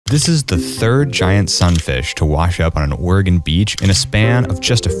This is the third giant sunfish to wash up on an Oregon beach in a span of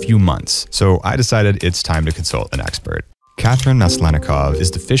just a few months. So I decided it's time to consult an expert. Katherine Maslenikov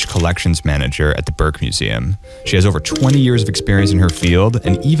is the fish collections manager at the Burke Museum. She has over 20 years of experience in her field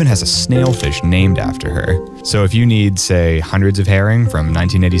and even has a snailfish named after her. So if you need, say, hundreds of herring from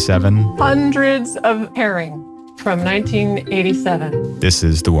 1987... Hundreds of herring from 1987. This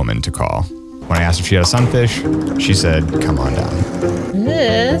is the woman to call. When I asked if she had a sunfish, she said, come on down.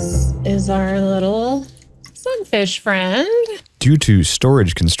 This is our little sunfish friend. Due to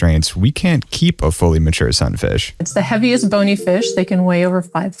storage constraints, we can't keep a fully mature sunfish. It's the heaviest bony fish. They can weigh over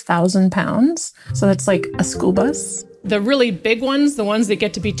 5,000 pounds. So that's like a school bus. The really big ones, the ones that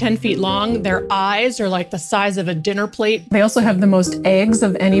get to be 10 feet long, their eyes are like the size of a dinner plate. They also have the most eggs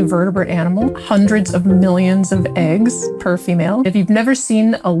of any vertebrate animal, hundreds of millions of eggs per female. If you've never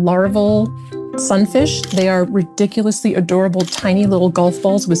seen a larval sunfish, they are ridiculously adorable, tiny little golf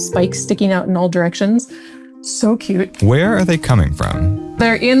balls with spikes sticking out in all directions. So cute. Where are they coming from?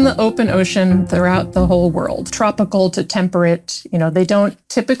 They're in the open ocean throughout the whole world, tropical to temperate. You know, they don't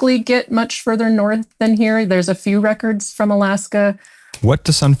typically get much further north than here. There's a few records from Alaska. What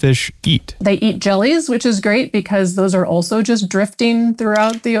do sunfish eat? They eat jellies, which is great because those are also just drifting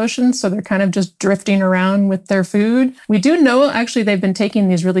throughout the ocean. So they're kind of just drifting around with their food. We do know, actually, they've been taking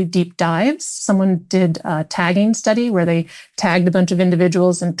these really deep dives. Someone did a tagging study where they tagged a bunch of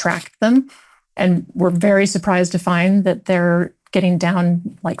individuals and tracked them. And we're very surprised to find that they're getting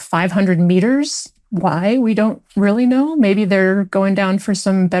down like 500 meters. Why? We don't really know. Maybe they're going down for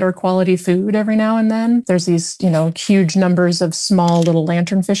some better quality food every now and then. There's these, huge numbers of small little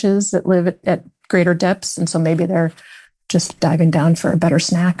lanternfishes that live at greater depths. And so maybe they're just diving down for a better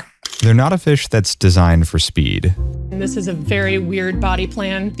snack. They're not a fish that's designed for speed. And this is a very weird body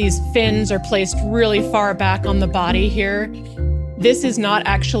plan. These fins are placed really far back on the body here. This is not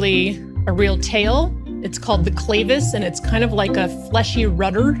actually a real tail. It's called the clavus, and it's kind of like a fleshy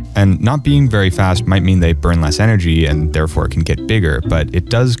rudder. And not being very fast might mean they burn less energy and therefore can get bigger, but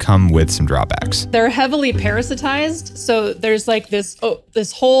it does come with some drawbacks. They're heavily parasitized, so there's like this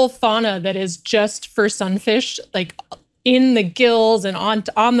whole fauna that is just for sunfish, like in the gills and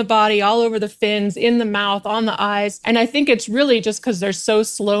on the body, all over the fins, in the mouth, on the eyes. And I think it's really just because they're so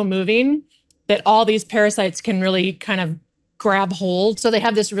slow moving that all these parasites can really kind of grab hold. So they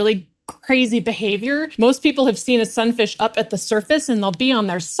have this really crazy behavior. Most people have seen a sunfish up at the surface and they'll be on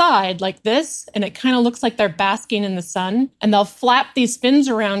their side like this, and it kind of looks like they're basking in the sun. And they'll flap these fins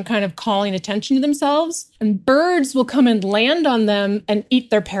around, kind of calling attention to themselves. And birds will come and land on them and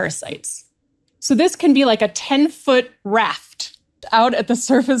eat their parasites. So this can be like a 10-foot raft out at the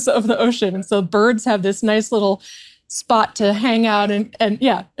surface of the ocean. And so birds have this nice little spot to hang out. And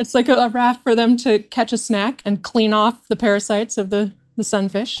yeah, it's like a raft for them to catch a snack and clean off the parasites of the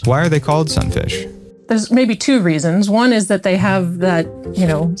sunfish. Why are they called sunfish? There's maybe two reasons. One is that they have that,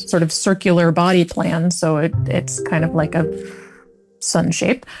 sort of circular body plan. So it's kind of like a sun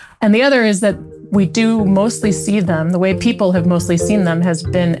shape. And the other is that we do mostly see them, the way people have mostly seen them has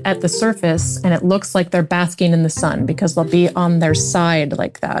been at the surface, and it looks like they're basking in the sun because they'll be on their side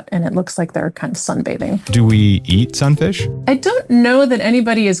like that, and it looks like they're kind of sunbathing. Do we eat sunfish? I don't know that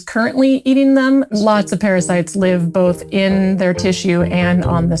anybody is currently eating them. Lots of parasites live both in their tissue and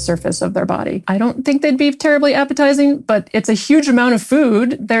on the surface of their body. I don't think they'd be terribly appetizing, but it's a huge amount of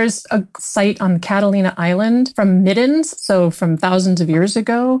food. There's a site on Catalina Island from middens, so from thousands of years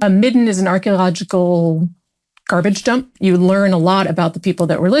ago. A midden is an archaeological garbage dump. You learn a lot about the people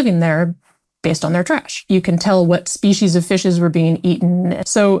that were living there based on their trash. You can tell what species of fishes were being eaten.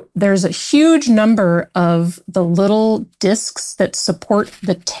 So there's a huge number of the little discs that support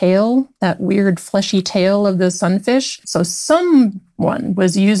the tail, that weird fleshy tail of the sunfish. So someone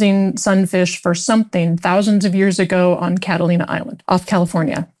was using sunfish for something thousands of years ago on Catalina Island, off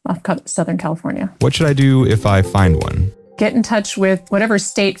Southern California. What should I do if I find one? Get in touch with whatever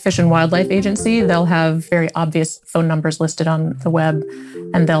state Fish and Wildlife Agency. They'll have very obvious phone numbers listed on the web,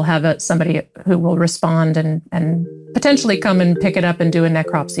 and they'll have somebody who will respond and potentially come and pick it up and do a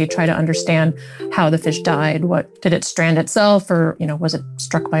necropsy, try to understand how the fish died. Did it strand itself, or was it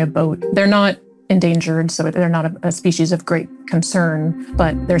struck by a boat? They're not endangered, so they're not a species of great concern,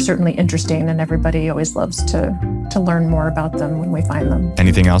 but they're certainly interesting, and everybody always loves to learn more about them when we find them.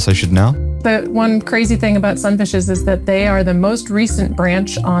 Anything else I should know? The one crazy thing about sunfishes is that they are the most recent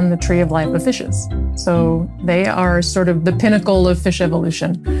branch on the tree of life of fishes. So they are sort of the pinnacle of fish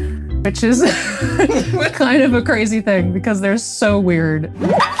evolution, which is kind of a crazy thing because they're so weird.